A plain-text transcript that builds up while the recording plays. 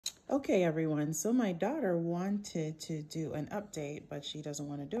Okay, everyone, so my daughter wanted to do an update, but she doesn't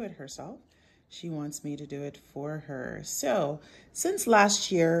want to do it herself. She wants me to do it for her. So since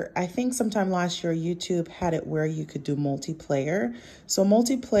last year, I think sometime last year, YouTube had it where you could do multiplayer. So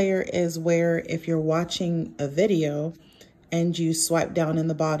multiplayer is where if you're watching a video and you swipe down in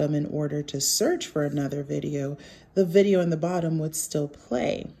the bottom in order to search for another video, the video in the bottom would still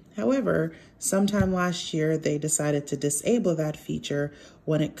play. However, sometime last year, they decided to disable that feature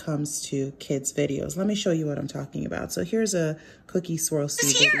when it comes to kids' videos. Let me show you what I'm talking about. So here's a Cookie Swirl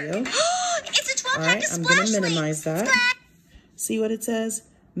C video. It's a 12 All right, I'm going to minimize that. See what it says?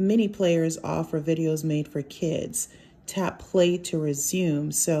 Miniplayer is off for videos made for kids. Tap play to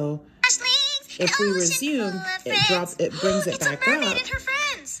resume. So if we resume, it brings it back up.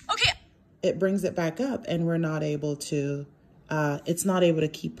 Okay. It brings it back up and we're not able to, it's not able to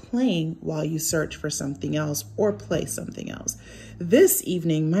keep playing while you search for something else or play something else. This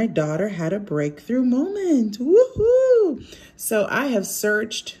evening, my daughter had a breakthrough moment. Woohoo! So I have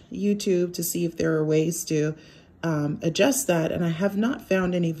searched YouTube to see if there are ways to adjust that, and I have not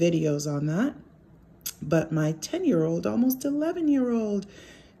found any videos on that. But my 10-year-old, almost 11-year-old,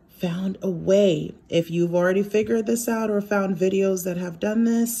 found a way. If you've already figured this out or found videos that have done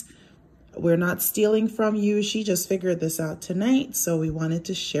this, we're not stealing from you. She just figured this out tonight, so we wanted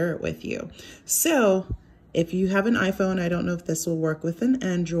to share it with you. So if you have an iPhone, I don't know if this will work with an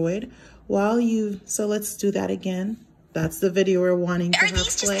Android. So let's do that again. That's the video we're wanting to have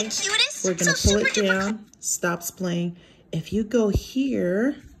play. We're gonna pull it down, stops playing. If you go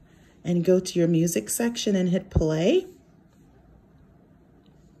here and go to your music section and hit play,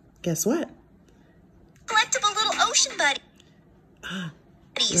 guess what? Collectible little ocean buddy.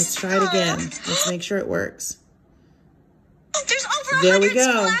 Let's try it again. Let's make sure it works. There's over there we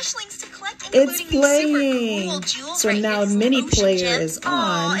go. Splashlings to collect, it's playing. Cool jewels, so right? now Miniplayer is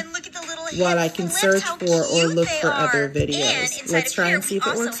on while I can search for or look for other videos. Let's try and see if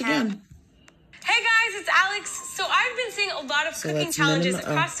it works again. Hey guys, it's Alex. So I've been seeing a lot of cooking challenges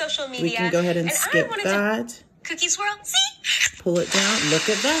across social media. We can go ahead and skip that. Cookie swirl. See? Pull it down. Look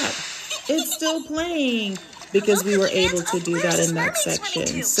at that. It's still playing because we were able to do that in that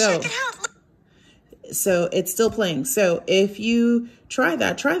section. So it's still playing. So if you try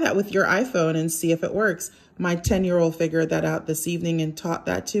that with your iPhone and see if it works. My 10-year-old figured that out this evening and taught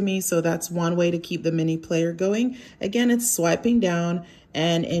that to me. So that's one way to keep the Miniplayer going. Again, it's swiping down,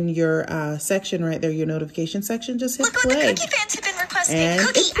 and in your section right there, your notification section, just hit play. Look what the Cookie fans have been requesting. And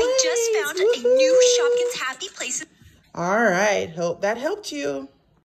Cookie, I just found a new Shopkins Happy Places. All right, hope that helped you.